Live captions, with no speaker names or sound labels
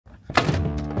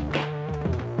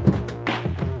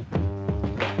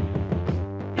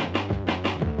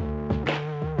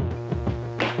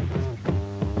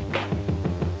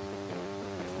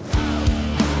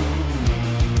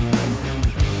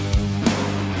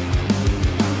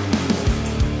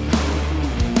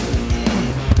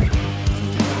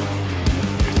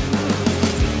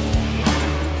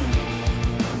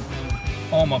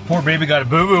Poor baby got a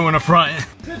boo-boo in the front.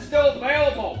 It's still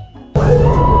available.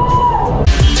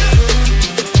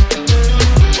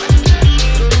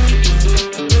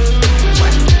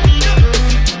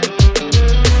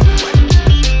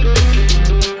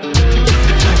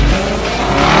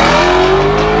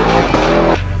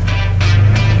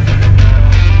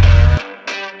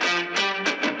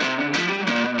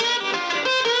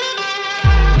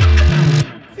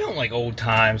 Like old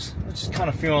times. I'm just kind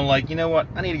of feeling like, you know what,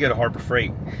 I need to go to Harbor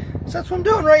Freight. So that's what I'm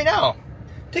doing right now.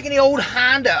 Taking the old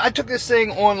Honda. I took this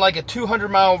thing on like a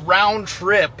 200-mile round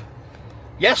trip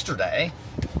yesterday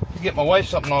to get my wife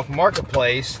something off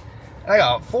Marketplace. I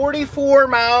got 44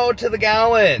 miles to the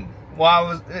gallon while I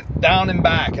was down and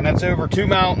back, and that's over 2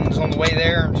 mountains on the way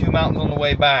there and 2 mountains on the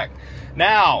way back.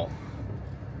 Now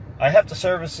I have to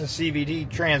service the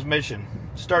CVT transmission.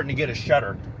 It's starting to get a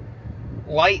shudder.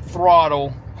 Light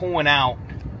throttle pulling out,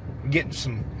 getting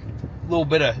some little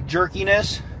bit of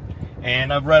jerkiness,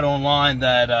 and I've read online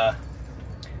that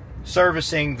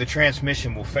servicing the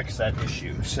transmission will fix that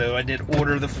issue. So I did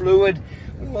order the fluid,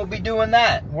 and we'll be doing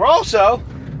that. We're also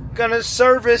gonna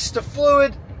service the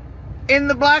fluid in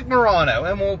the black Murano,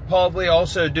 and we'll probably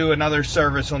also do another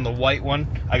service on the white one.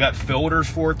 I got filters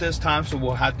for it this time, so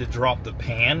we'll have to drop the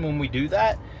pan when we do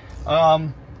that.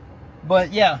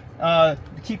 But yeah,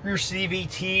 keep your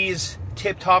CVTs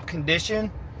tip-top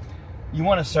condition. You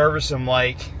want to service them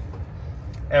like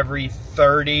every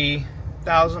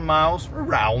 30,000 miles,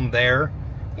 around there.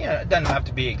 Yeah, it doesn't have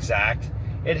to be exact.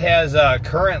 It has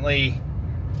currently,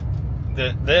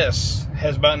 this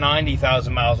has about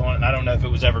 90,000 miles on it, and I don't know if it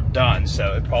was ever done,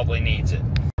 so it probably needs it.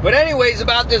 But anyways,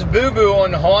 about this boo-boo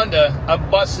on the Honda, I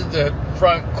busted the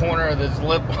front corner of this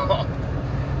lip off.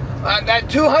 That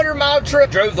 200-mile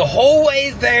trip, drove the whole way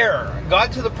there,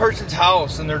 got to the person's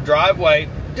house, and their driveway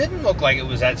didn't look like it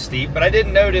was that steep, but I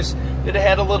didn't notice that it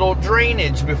had a little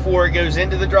drainage before it goes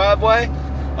into the driveway.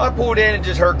 I pulled in and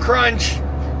just heard crunch.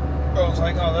 I was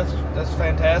like, oh, that's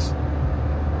fantastic.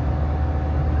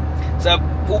 So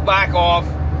I pulled back off,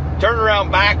 turned around,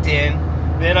 backed in,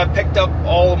 then I picked up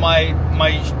all of my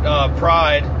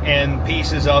pride and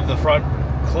pieces of the front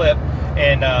clip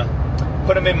and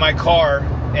put them in my car.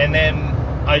 And then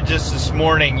I just this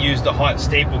morning used a hot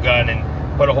staple gun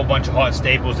and put a whole bunch of hot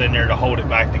staples in there to hold it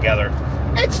back together.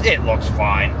 It looks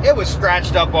fine. It was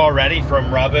scratched up already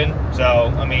from rubbing,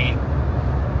 so I mean,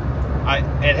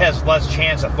 it has less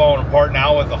chance of falling apart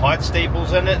now with the hot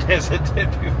staples in it as it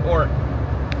did before.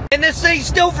 And this thing's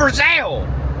still for sale.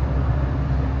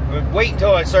 Wait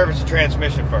until I service the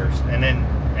transmission first, and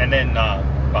then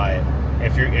buy it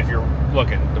if you're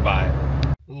looking to buy it.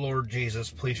 Lord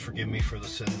Jesus, please forgive me for the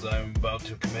sins I'm about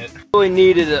to commit. Really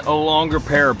needed a longer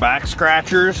pair of back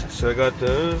scratchers, so I got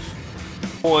those.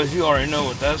 Boys, you already know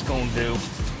what that's gonna do.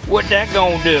 What that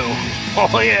gonna do?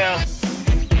 Oh yeah.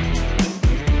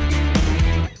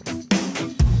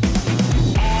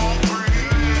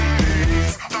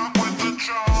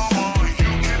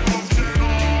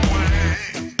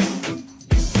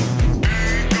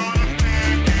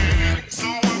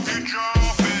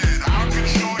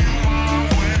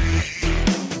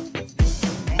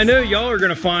 I know y'all are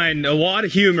gonna find a lot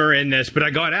of humor in this, but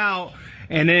I got out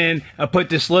and then I put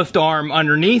this lift arm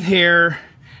underneath here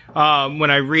when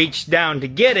I reached down to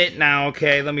get it. Now,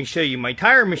 okay, let me show you my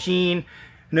tire machine.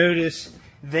 Notice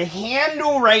the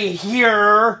handle right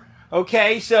here.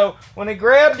 Okay, so when I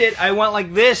grabbed it, I went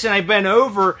like this and I bent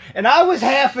over and I was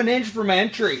half an inch from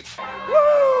entry.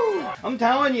 Woo! I'm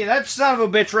telling you, that son of a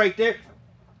bitch right there.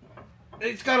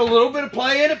 It's got a little bit of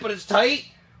play in it, but it's tight.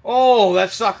 Oh,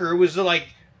 that sucker, it was like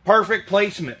perfect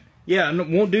placement. Yeah,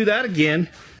 won't do that again.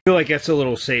 I feel like that's a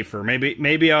little safer.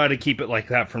 Maybe I ought to keep it like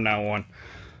that from now on.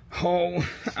 Oh,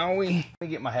 owie. Let me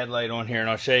get my headlight on here and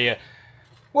I'll show you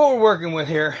what we're working with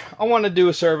here. I want to do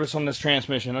a service on this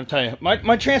transmission. I'll tell you,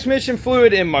 my transmission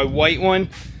fluid in my white one,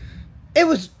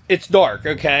 it's dark,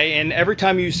 okay? And every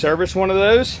time you service one of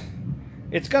those,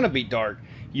 it's gonna be dark.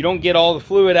 You don't get all the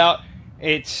fluid out,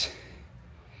 it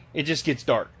just gets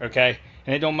dark, okay?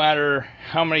 And it don't matter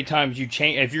how many times you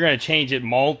change. If you're going to change it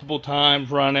multiple times,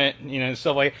 run it, you know,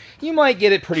 stuff like that, you might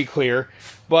get it pretty clear.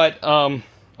 But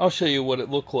I'll show you what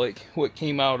it looked like, what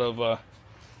came out of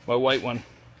my white one.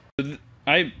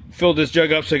 I filled this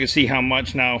jug up so I could see how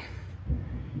much. Now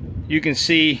you can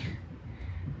see,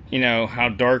 you know, how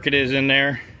dark it is in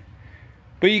there.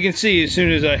 But you can see as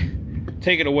soon as I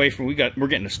take it away from, we're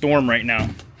getting a storm right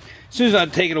now. As soon as I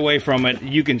take it away from it,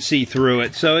 you can see through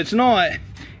it. So it's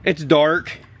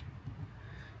dark,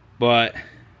 but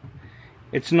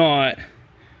it's not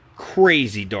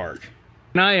crazy dark.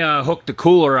 When I hooked the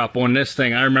cooler up on this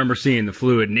thing, I remember seeing the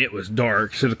fluid and it was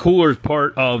dark. So the cooler is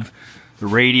part of the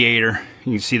radiator.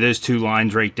 You can see those two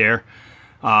lines right there.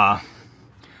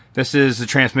 This is the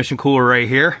transmission cooler right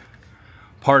here,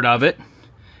 part of it,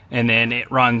 and then it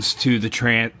runs to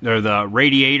the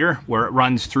radiator where it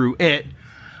runs through it.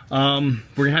 We're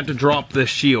gonna have to drop this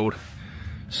shield.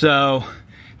 So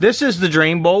this is the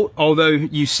drain bolt, although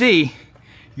you see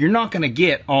you're not gonna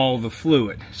get all the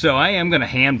fluid. So I am gonna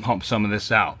hand pump some of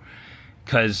this out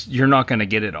because you're not gonna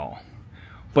get it all.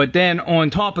 But then on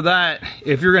top of that,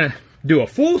 if you're gonna do a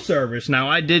full service, now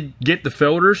I did get the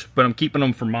filters, but I'm keeping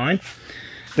them for mine.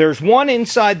 There's one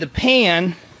inside the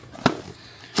pan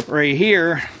right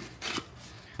here.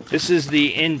 This is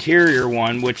the interior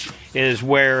one, which is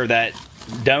where that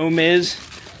dome is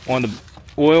on the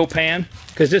oil pan,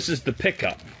 because this is the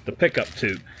pickup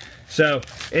tube. So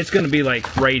it's gonna be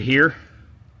like right here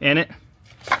in it.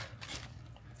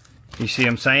 You see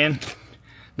what I'm saying?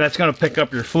 That's going to pick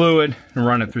up your fluid and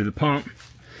run it through the pump.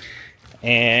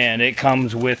 And it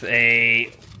comes with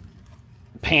a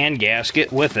pan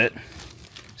gasket with it.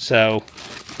 So,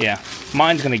 yeah,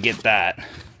 mine's going to get that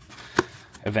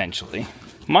eventually.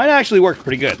 Mine actually worked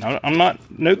pretty good.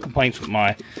 No complaints with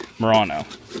my Murano.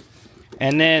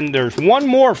 And then there's one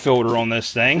more filter on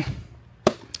this thing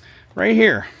right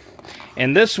here.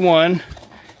 And this one,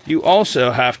 you also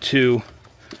have to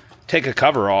take a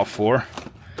cover off for.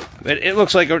 It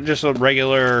looks like just a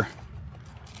regular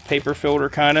paper filter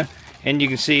kind of, and you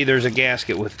can see there's a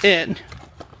gasket with it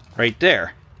right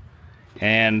there.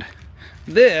 And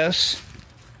this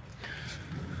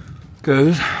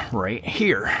goes right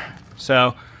here.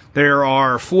 So there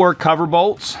are 4 cover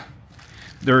bolts.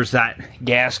 There's that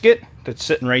gasket that's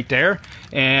sitting right there,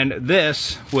 and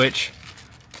this, which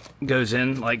goes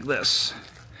in like this.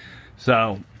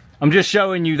 So I'm just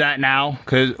showing you that now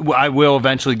because I will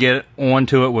eventually get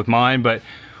onto it with mine, but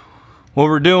what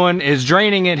we're doing is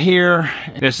draining it here.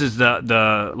 This is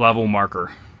the level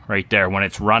marker right there. When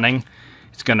it's running,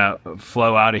 it's gonna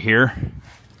flow out of here.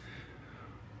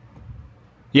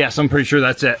 Yes, I'm pretty sure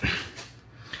that's it.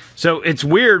 So it's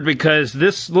weird because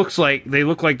this looks like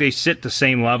they sit the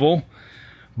same level,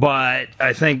 but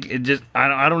I think it just,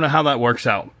 I don't know how that works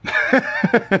out.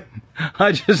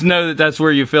 I just know that that's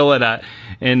where you fill it at,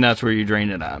 and that's where you drain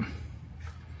it at.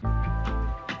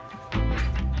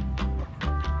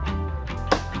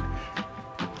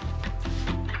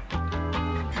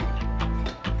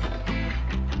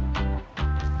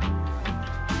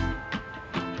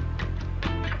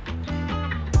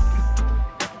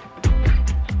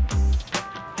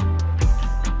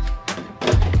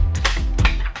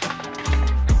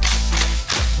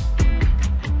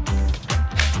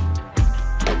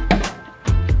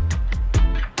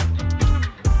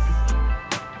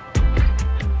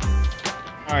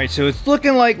 Alright, so it's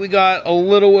looking like we got a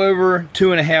little over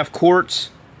 2.5 quarts.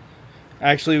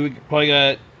 Actually, we probably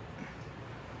got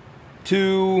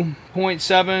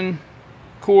 2.7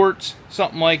 quarts,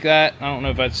 something like that. I don't know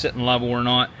if that's sitting level or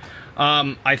not.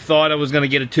 I thought I was going to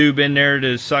get a tube in there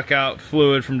to suck out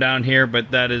fluid from down here, but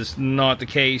that is not the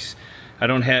case. I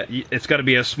don't have. It's got to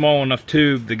be a small enough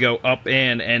tube to go up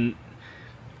in and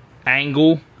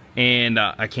angle, and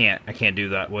I can't do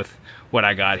that with what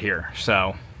I got here.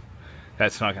 So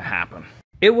that's not gonna happen.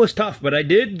 It was tough, but I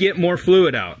did get more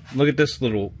fluid out. Look at this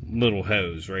little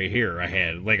hose right here. I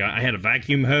had a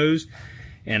vacuum hose,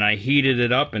 and I heated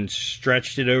it up and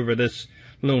stretched it over this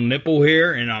little nipple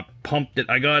here, and I pumped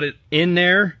it. I got it in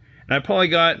there, and I probably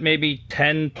got maybe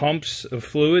 10 pumps of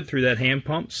fluid through that hand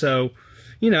pump. So,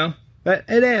 you know, it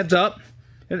adds up.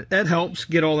 That helps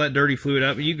get all that dirty fluid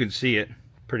out. But you can see it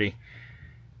pretty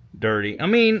dirty. I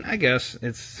mean, I guess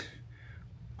it's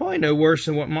probably no worse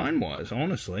than what mine was,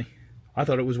 honestly. I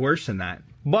thought it was worse than that.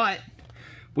 But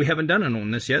we haven't done it on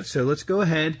this yet, so let's go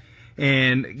ahead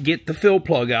and get the fill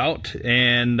plug out.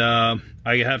 And I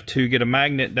have to get a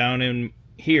magnet down in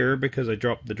here because I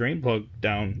dropped the drain plug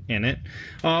down in it.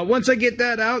 Once I get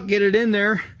that out, get it in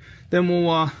there, then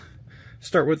we'll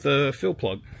start with the fill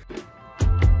plug.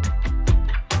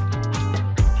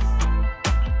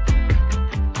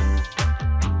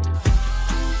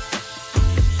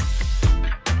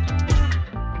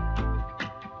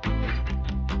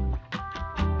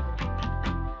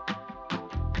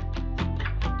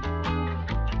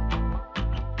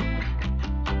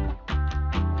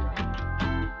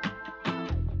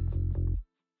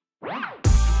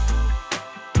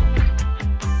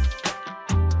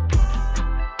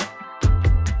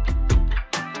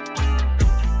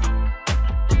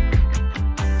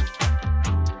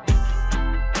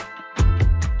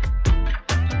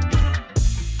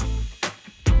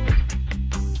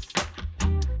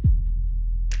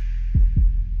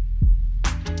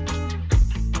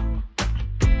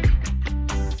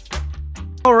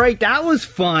 right, that was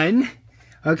fun.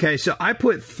 Okay, so I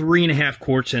put 3.5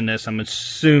 quarts in this. I'm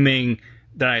assuming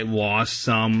that I lost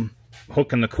some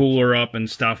hooking the cooler up and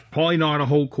stuff. Probably not a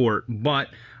whole quart, but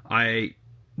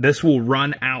this will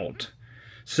run out.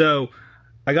 So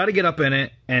I got to get up in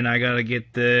it, and I got to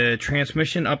get the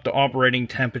transmission up to operating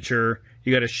temperature.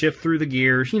 You got to shift through the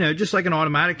gears, you know, just like an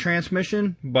automatic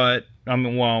transmission, but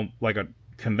well, like a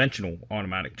conventional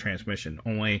automatic transmission,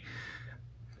 only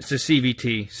it's a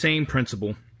CVT, same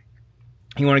principle.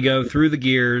 You want to go through the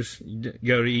gears,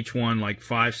 go to each one like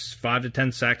 5 to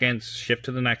 10 seconds, shift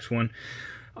to the next one.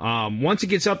 Once it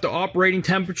gets up to operating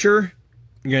temperature,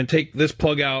 you're going to take this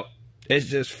plug out. It's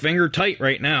just finger tight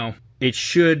right now. It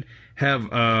should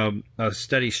have a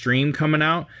steady stream coming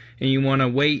out, and you want to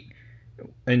wait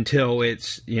until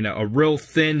it's, you know, a real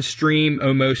thin stream,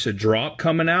 almost a drop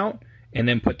coming out, and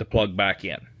then put the plug back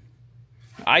in.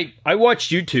 I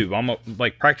watched YouTube. I'm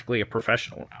like practically a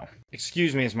professional now.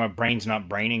 Excuse me as my brain's not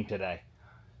braining today.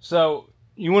 So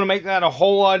you want to make that a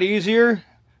whole lot easier,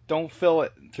 don't fill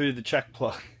it through the check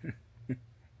plug.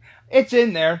 It's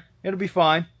in there. It'll be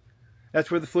fine. That's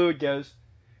where the fluid goes.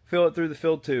 Fill it through the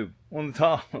fill tube on the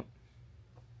top.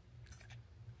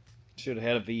 Should have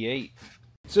had a V8.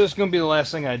 So it's going to be the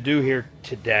last thing I do here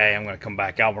today. I'm going to come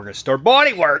back out. We're going to start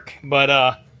body work. But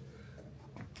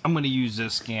I'm going to use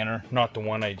this scanner, not the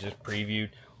one I just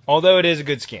previewed. Although it is a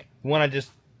good scan. The one I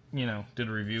just, you know, did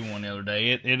a review on the other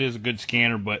day. It is a good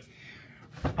scanner, but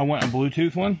I want a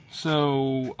Bluetooth one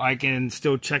so I can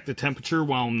still check the temperature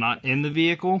while I'm not in the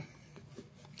vehicle.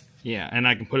 Yeah, and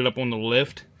I can put it up on the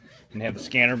lift and have the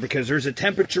scanner because there's a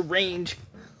temperature range.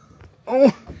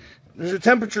 Oh, there's a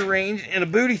temperature range and a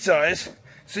booty size.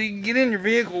 So you can get in your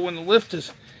vehicle when the lift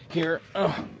is here.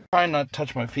 Oh, try not to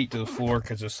touch my feet to the floor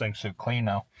because this thing's so clean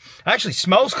now. It actually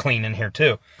smells clean in here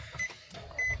too.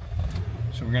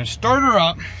 So we're going to start her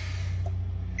up.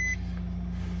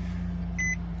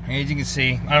 As you can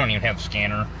see, I don't even have the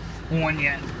scanner on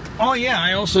yet. Oh yeah,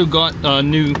 I also got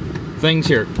new things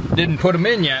here. Didn't put them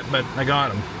in yet, but I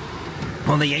got them.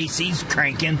 Well, the AC's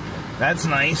cranking. That's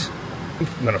nice. I'm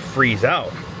going to freeze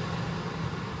out.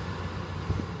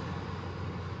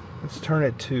 Let's turn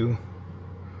it to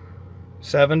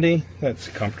 70. That's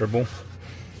comfortable.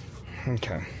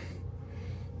 Okay.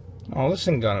 Oh, this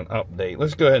thing got an update.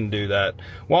 Let's go ahead and do that.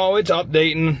 While it's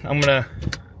updating, I'm going to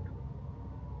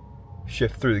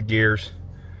shift through the gears.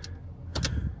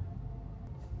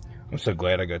 I'm so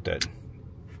glad I got that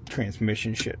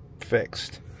transmission shit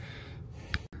fixed.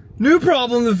 New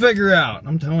problem to figure out.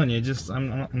 I'm telling you,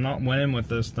 I'm not winning with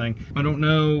this thing. I don't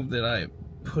know that I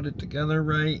put it together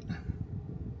right.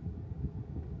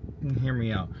 Hear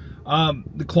me out.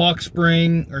 The clock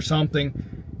spring or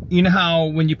something. You know how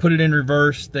when you put it in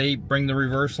reverse, they bring the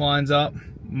reverse lines up?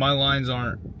 My lines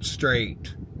aren't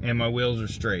straight, and my wheels are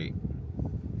straight.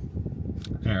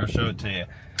 Here, I'll show it to you.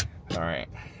 Alright.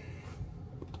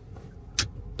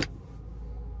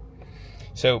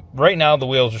 So, right now the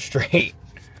wheels are straight.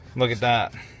 Look at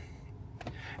that.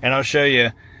 And I'll show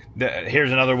you,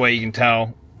 here's another way you can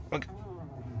tell.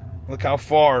 Look how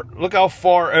far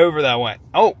over that went.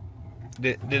 Oh!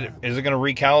 Is it going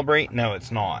to recalibrate? No,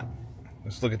 it's not.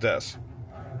 Let's look at this.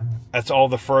 That's all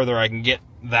the further I can get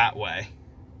that way.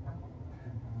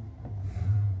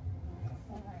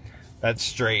 That's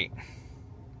straight.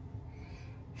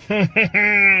 So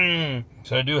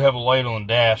I do have a light on the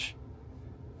dash,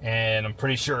 and I'm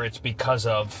pretty sure it's because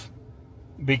of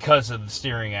the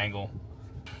steering angle.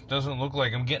 Doesn't look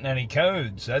like I'm getting any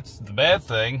codes. That's the bad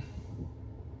thing.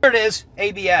 There it is,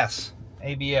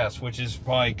 ABS, which is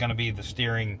probably going to be the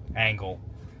steering angle.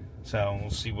 So we'll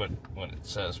see what it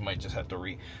says. Might just have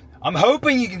to I'm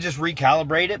hoping you can just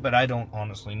recalibrate it, but I don't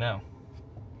honestly know.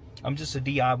 I'm just a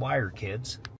DIYer,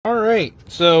 kids. Alright,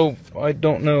 so I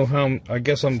don't know how, I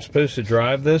guess I'm supposed to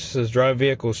drive this. It says drive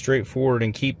vehicle straight forward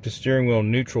and keep the steering wheel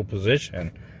in neutral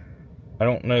position. I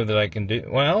don't know that I can do,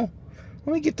 well,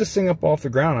 let me get this thing up off the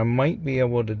ground. I might be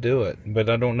able to do it, but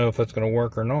I don't know if that's going to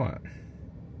work or not.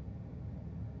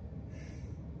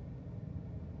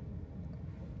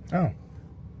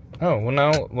 Oh, well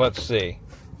now, let's see.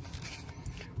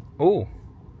 Oh.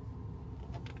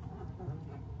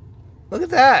 Look at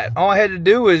that. All I had to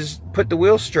do was put the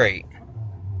wheel straight.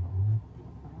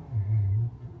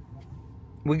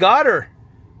 We got her.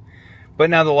 But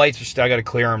now the lights are still, I got to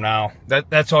clear them now.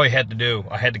 That's all I had to do.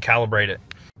 I had to calibrate it.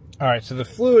 Alright, so the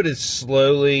fluid is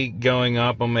slowly going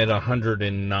up. I'm at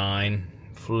 109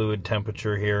 fluid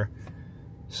temperature here.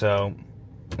 So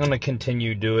I'm going to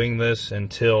continue doing this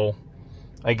until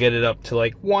I get it up to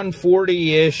like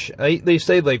 140-ish. They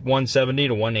say like 170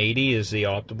 to 180 is the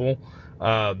optimal.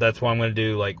 That's why I'm going to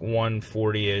do like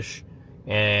 140-ish.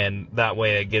 and that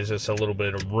way it gives us a little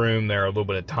bit of room there, a little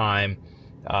bit of time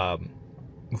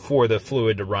for the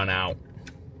fluid to run out.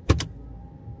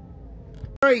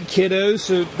 Alright kiddos,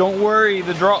 so don't worry,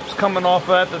 the drops coming off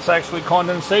that, that's actually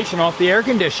condensation off the air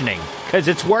conditioning, because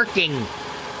it's working.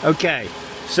 Okay,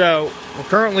 so we're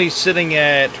currently sitting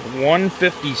at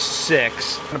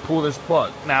 156. I'm going to pull this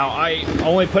plug. Now, I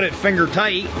only put it finger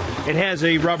tight. It has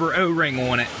a rubber O-ring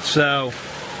on it, so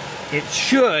it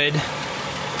should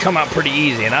come out pretty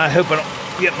easy. And I hope I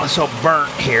don't get myself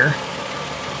burnt here.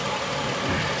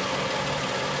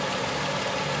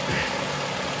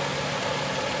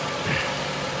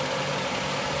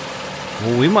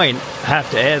 Well, we might have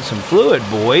to add some fluid,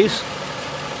 boys.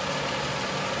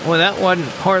 Well, that wasn't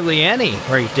hardly any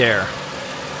right there.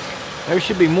 There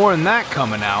should be more than that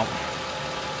coming out.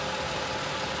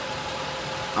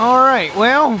 Alright,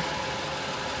 well,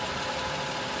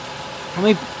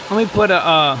 let me put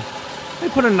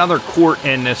another quart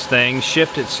in this thing,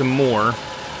 shift it some more.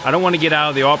 I don't want to get out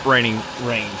of the operating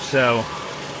range, so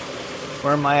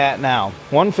where am I at now?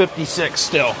 156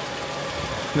 still.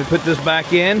 Let me put this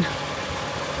back in.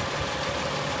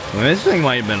 Well, this thing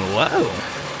might have been low.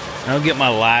 I'll get my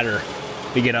ladder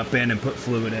to get up in and put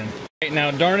fluid in. Right,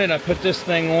 now, darn it, I put this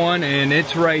thing on and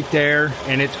it's right there,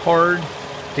 and it's hard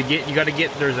to get. You got to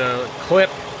get, there's a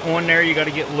clip on there you got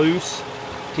to get loose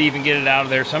to even get it out of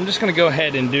there. So I'm just going to go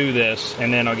ahead and do this,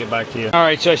 and then I'll get back to you. All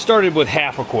right, so I started with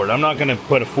half a quart. I'm not going to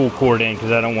put a full quart in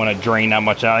because I don't want to drain that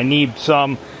much out. I need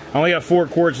some. I only got 4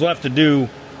 quarts left to do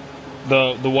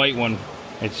the white one.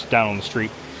 It's down on the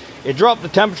street. It dropped the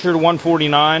temperature to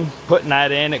 149. Putting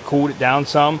that in, it cooled it down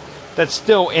some. That's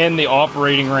still in the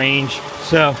operating range.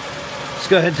 So let's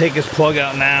go ahead and take this plug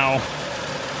out now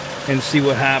and see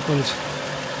what happens.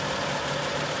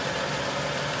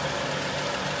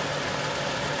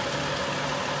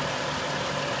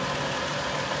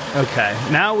 Okay,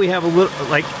 now we have a little,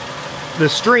 like the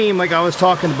stream, like I was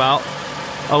talking about,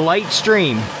 a light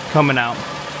stream coming out.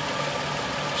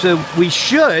 So we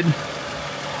should,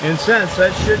 in a sense,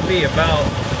 that should be about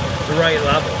the right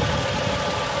level.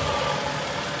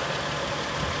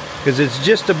 Because it's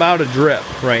just about a drip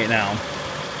right now.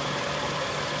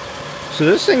 So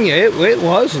this thing, it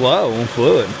was low on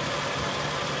fluid.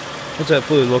 What's that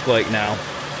fluid look like now?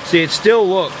 See, it still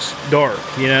looks dark,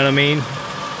 you know what I mean?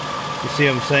 You see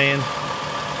what I'm saying?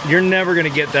 You're never going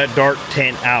to get that dark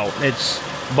tint out.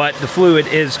 But the fluid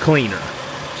is cleaner.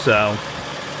 So,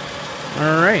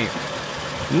 alright.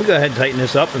 I'm going to go ahead and tighten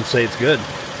this up and say it's good.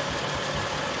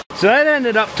 So that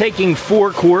ended up taking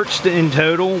 4 quarts in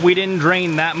total. We didn't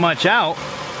drain that much out,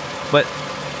 but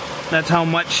that's how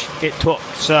much it took.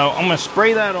 So I'm going to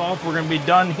spray that off. We're going to be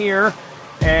done here,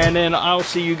 and then I'll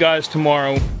see you guys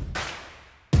tomorrow.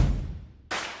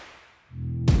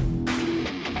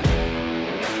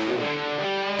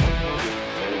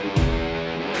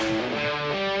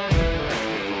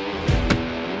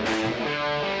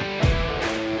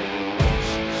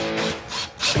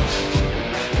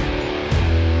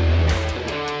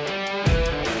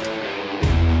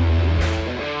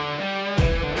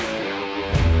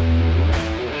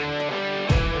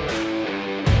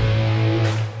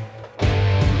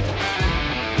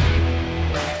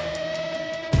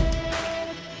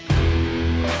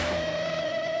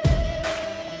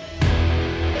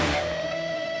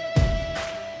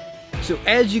 So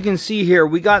as you can see here,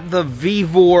 we got the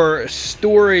Vevor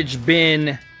storage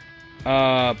bin,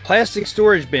 plastic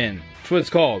storage bin. That's what it's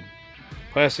called.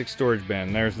 Plastic storage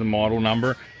bin. There's the model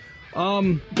number.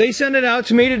 They sent it out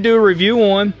to me to do a review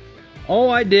on.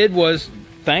 All I did was,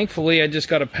 thankfully, I just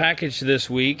got a package this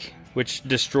week, which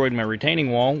destroyed my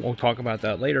retaining wall. We'll talk about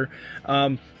that later.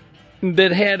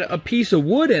 That had a piece of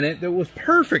wood in it that was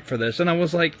perfect for this. And I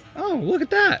was like, oh, look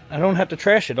at that. I don't have to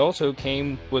trash it. Also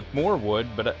came with more wood,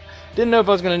 but I didn't know if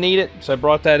I was going to need it, so I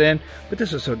brought that in. But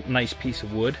this is a nice piece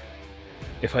of wood,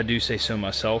 if I do say so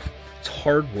myself. It's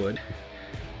hardwood.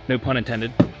 No pun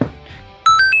intended.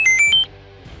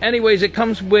 Anyways, it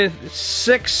comes with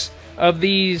 6 of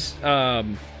these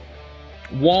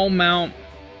wall mount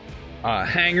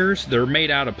hangers. They're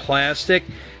made out of plastic.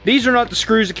 These are not the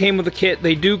screws that came with the kit.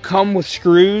 They do come with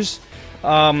screws.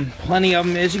 Plenty of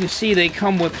them. As you can see, they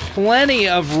come with plenty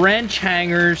of wrench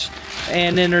hangers,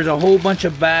 and then there's a whole bunch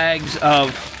of bags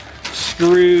of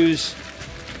screws.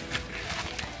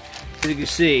 As you can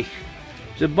see,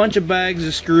 there's a bunch of bags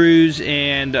of screws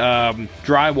and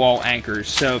drywall anchors.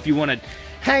 So if you want to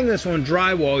hang this on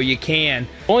drywall, you can.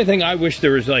 The only thing I wish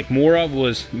there was like more of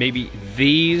was maybe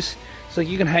these. So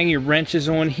you can hang your wrenches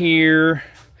on here.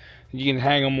 You can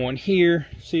hang them on here.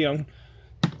 See,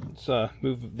 let's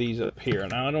move these up here.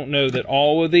 Now, I don't know that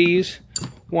all of these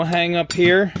will hang up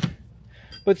here,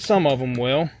 but some of them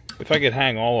will. If I could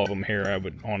hang all of them here, I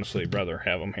would honestly rather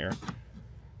have them here.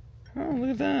 Oh, look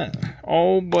at that.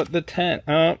 All but the tent.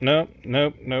 Oh, nope.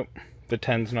 The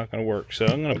tent's not going to work, so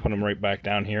I'm going to put them right back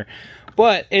down here.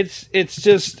 But it's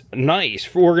just nice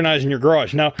for organizing your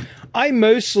garage. Now, I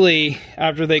mostly,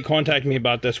 after they contacted me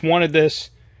about this, wanted this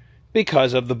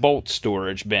because of the bolt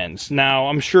storage bins. Now,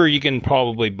 I'm sure you can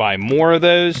probably buy more of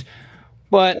those,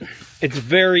 but it's a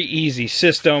very easy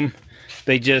system.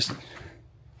 They just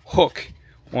hook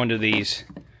onto these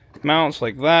mounts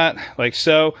like that, like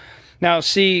so. Now,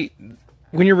 see,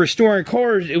 when you're restoring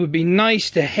cars, it would be nice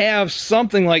to have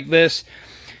something like this.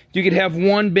 You could have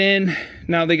one bin.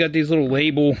 Now they got these little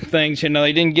label things. You know,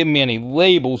 they didn't give me any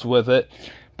labels with it,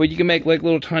 but you can make like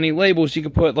little tiny labels. You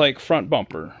could put like front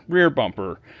bumper, rear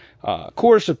bumper,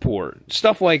 core support,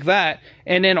 stuff like that.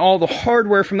 And then all the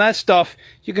hardware from that stuff,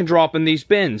 you can drop in these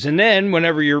bins. And then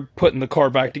whenever you're putting the car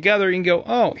back together, you can go,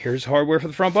 oh, here's hardware for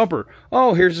the front bumper.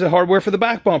 Oh, here's the hardware for the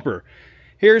back bumper.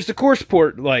 Here's the core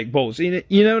support like bolts. You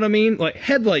know what I mean? Like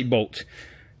headlight bolts.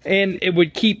 And it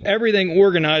would keep everything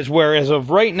organized, whereas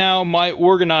of right now, my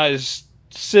organized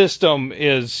system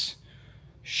is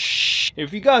shh.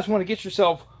 If you guys want to get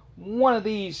yourself one of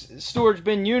these storage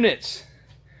bin units,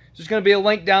 there's going to be a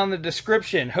link down in the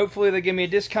description. Hopefully they give me a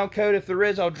discount code. If there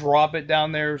is, I'll drop it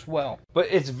down there as well. But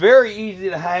it's very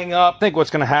easy to hang up. I think what's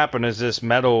going to happen is this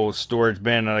metal storage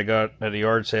bin that I got at a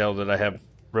yard sale that I have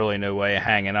really no way of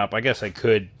hanging up. I guess I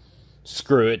could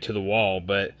screw it to the wall,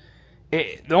 but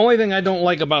the only thing I don't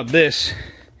like about this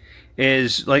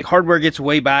is like hardware gets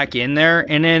way back in there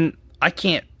and then I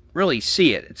can't really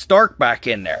see it. It's dark back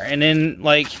in there, and then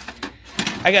like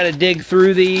I gotta dig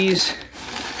through these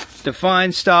to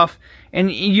find stuff,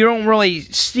 and you don't really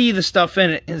see the stuff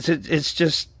in it. It's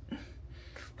just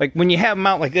like when you have them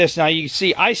out like this. Now you can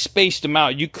see I spaced them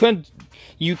out. You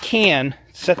can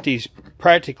set these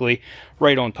practically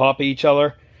right on top of each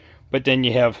other, but then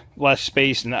you have less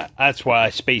space, and that's why I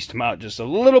spaced them out just a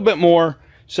little bit more,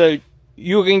 so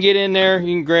you can get in there,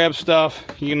 you can grab stuff,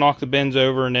 you can knock the bins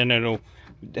over, and then it'll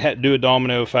do a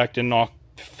domino effect and knock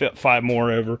 5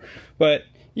 more over. But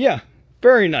yeah,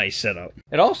 very nice setup.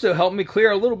 It also helped me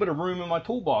clear a little bit of room in my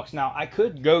toolbox. Now, I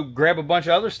could go grab a bunch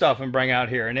of other stuff and bring out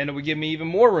here, and then it would give me even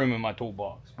more room in my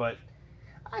toolbox. But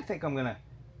I think I'm gonna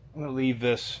leave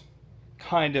this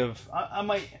kind of,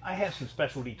 I have some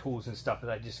specialty tools and stuff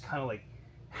that I just kind of like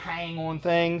hang on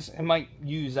things. I might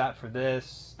use that for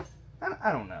this.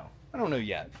 I don't know. I don't know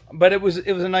yet. But it was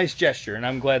a nice gesture, and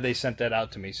I'm glad they sent that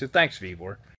out to me. So thanks,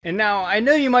 Vevor. And now, I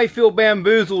know you might feel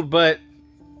bamboozled, but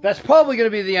that's probably going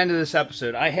to be the end of this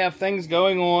episode. I have things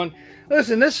going on.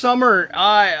 Listen, this summer,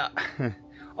 a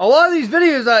lot of these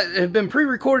videos have been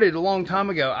pre-recorded a long time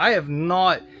ago. I have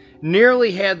not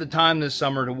nearly had the time this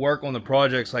summer to work on the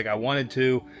projects like I wanted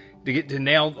to get to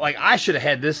nail. Like, I should have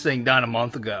had this thing done a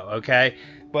month ago, okay?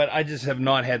 But I just have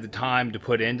not had the time to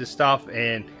put into stuff,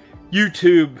 and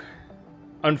YouTube,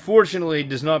 unfortunately,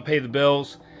 does not pay the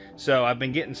bills. So I've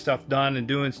been getting stuff done and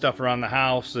doing stuff around the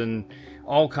house and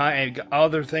all kind of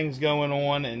other things going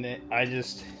on, and I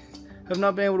just have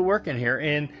not been able to work in here.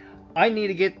 And I need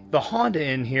to get the Honda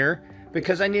in here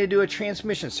because I need to do a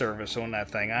transmission service on that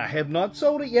thing. I have not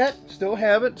sold it yet. Still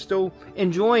have it. Still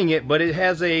enjoying it, but it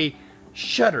has a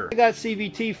shudder. I got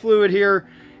CVT fluid here,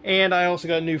 and I also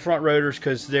got new front rotors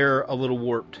because they're a little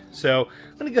warped. So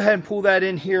I'm going to go ahead and pull that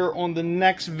in here on the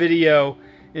next video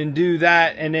and do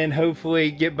that, and then hopefully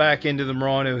get back into the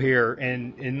Murano here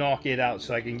and knock it out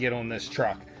so I can get on this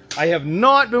truck. I have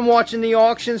not been watching the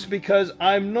auctions because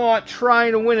I'm not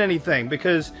trying to win anything,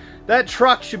 because that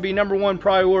truck should be #1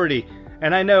 priority.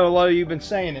 And I know a lot of you have been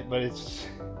saying it, but it's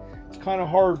kind of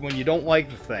hard when you don't like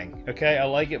the thing. Okay, I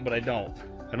like it, but I don't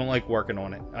like working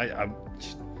on it.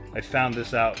 I found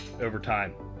this out over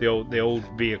time. The old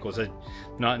vehicles, I'm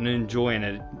not enjoying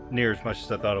it near as much as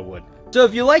I thought I would. So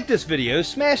if you like this video,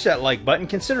 smash that like button,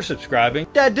 consider subscribing.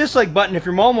 That dislike button if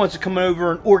your mom wants to come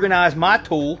over and organize my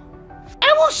tool.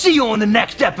 And we'll see you on the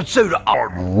next episode of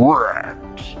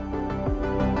Unwrapped.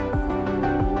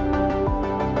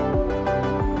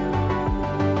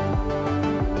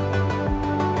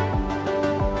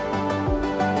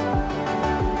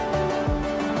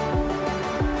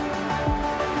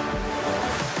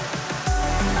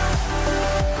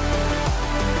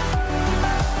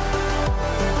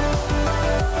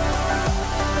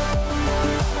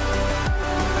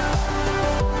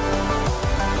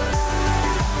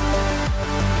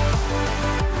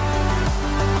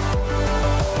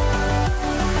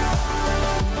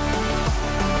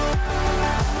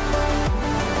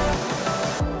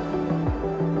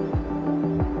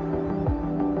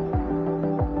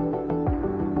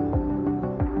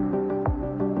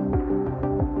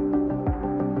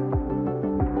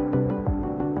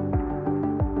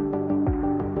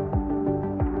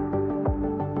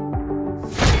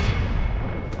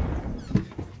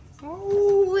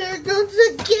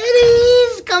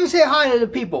 come say hi to the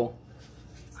people.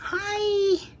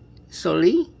 Hi,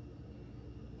 Sully.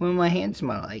 What do my hands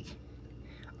smell like?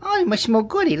 Oh, they must smell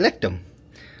good. He licked them.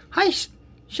 Hi,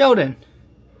 Sheldon.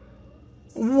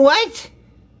 What?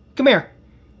 Come here.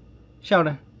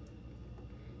 Sheldon.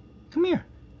 Come here.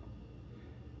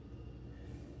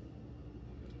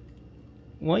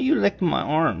 Why you licking my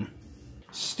arm?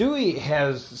 Stewie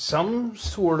has some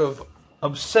sort of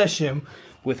obsession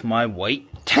with my white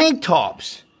tank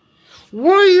tops.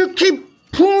 Why do you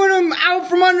keep pulling them out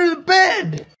from under the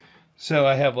bed? So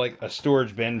I have like a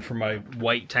storage bin for my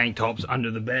white tank tops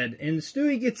under the bed, and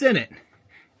Stewie gets in it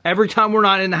every time we're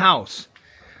not in the house.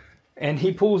 And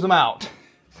he pulls them out.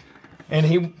 And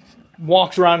he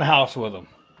walks around the house with them.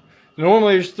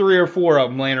 Normally there's 3 or 4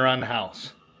 of them laying around the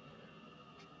house.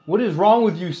 What is wrong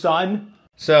with you, son?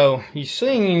 So, you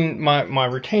seen my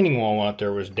retaining wall out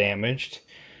there was damaged.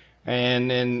 And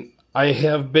then I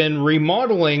have been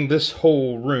remodeling this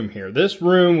whole room here. This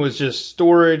room was just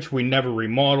storage. We never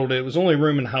remodeled it. It was the only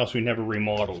room in the house we never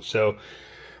remodeled. So,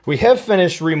 we have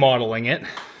finished remodeling it.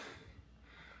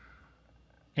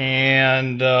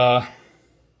 And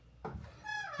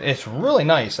it's really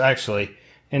nice, actually.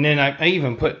 And then I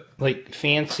even put, like,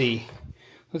 fancy,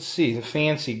 let's see, the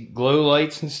fancy glow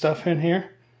lights and stuff in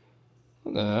here.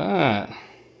 Look at that.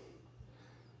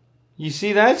 You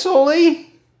see that,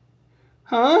 Sully?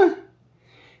 Huh?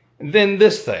 And then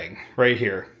this thing right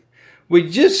here. We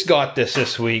just got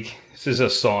this week. This is a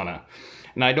sauna.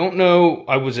 And I don't know,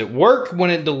 I was at work when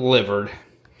it delivered.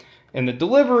 And the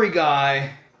delivery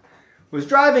guy was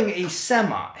driving a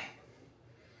semi.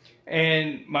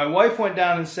 And my wife went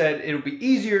down and said it'll be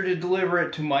easier to deliver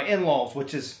it to my in-laws,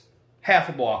 which is half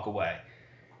a block away.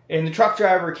 And the truck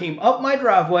driver came up my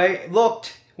driveway,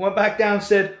 looked, went back down and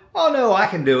said, oh no, I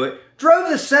can do it. Drove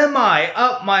the semi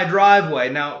up my driveway.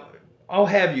 Now, I'll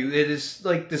have you, it is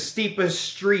like the steepest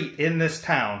street in this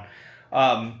town.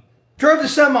 Drove the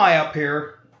semi up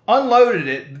here, unloaded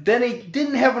it, then he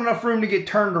didn't have enough room to get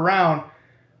turned around,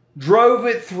 drove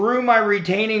it through my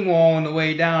retaining wall on the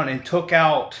way down and took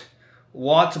out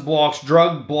lots of blocks,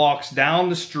 drug blocks down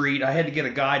the street. I had to get a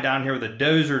guy down here with a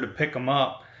dozer to pick them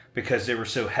up because they were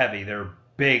so heavy. They're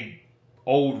big,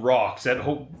 old rocks. That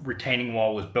whole retaining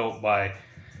wall was built by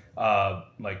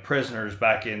like prisoners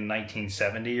back in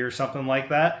 1970 or something like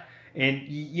that. And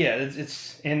yeah,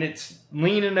 it's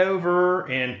leaning over,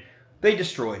 and they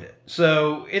destroyed it.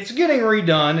 So it's getting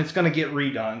redone. It's going to get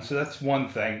redone. So that's one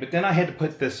thing. But then I had to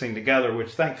put this thing together,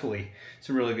 which thankfully it's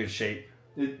in really good shape.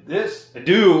 I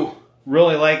do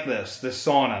really like this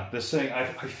sauna. This thing, I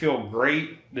feel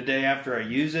great the day after I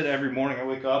use it. Every morning I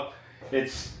wake up,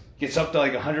 it gets up to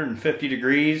like 150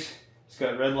 degrees. It's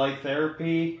got red light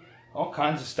therapy, all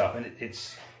kinds of stuff. And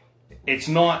it's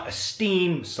not a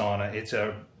steam sauna. It's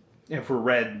a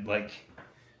infrared like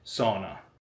sauna.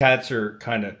 Cats are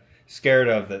kind of scared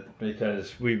of it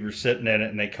because we were sitting in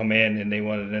it and they come in and they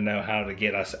wanted to know how to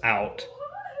get us out.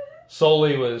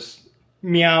 Sully was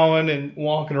meowing and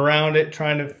walking around it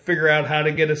trying to figure out how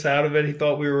to get us out of it. He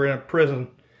thought we were in a prison.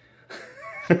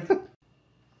 Do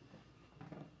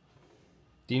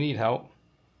you need help?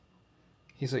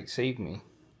 He's like, save me.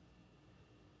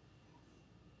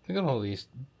 Look at all these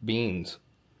beans.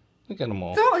 Look at them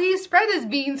all. So he spread his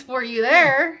beans for you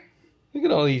there. Look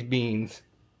at all these beans.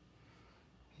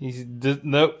 He's just,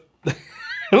 nope. It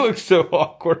looks so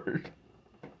awkward.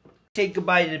 Say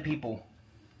goodbye to the people.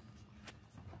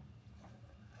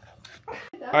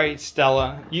 Alright,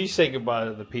 Stella, you say goodbye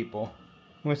to the people.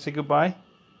 You want to say goodbye?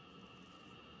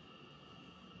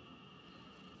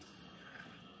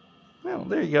 Well,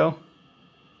 there you go.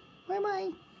 Bye-bye.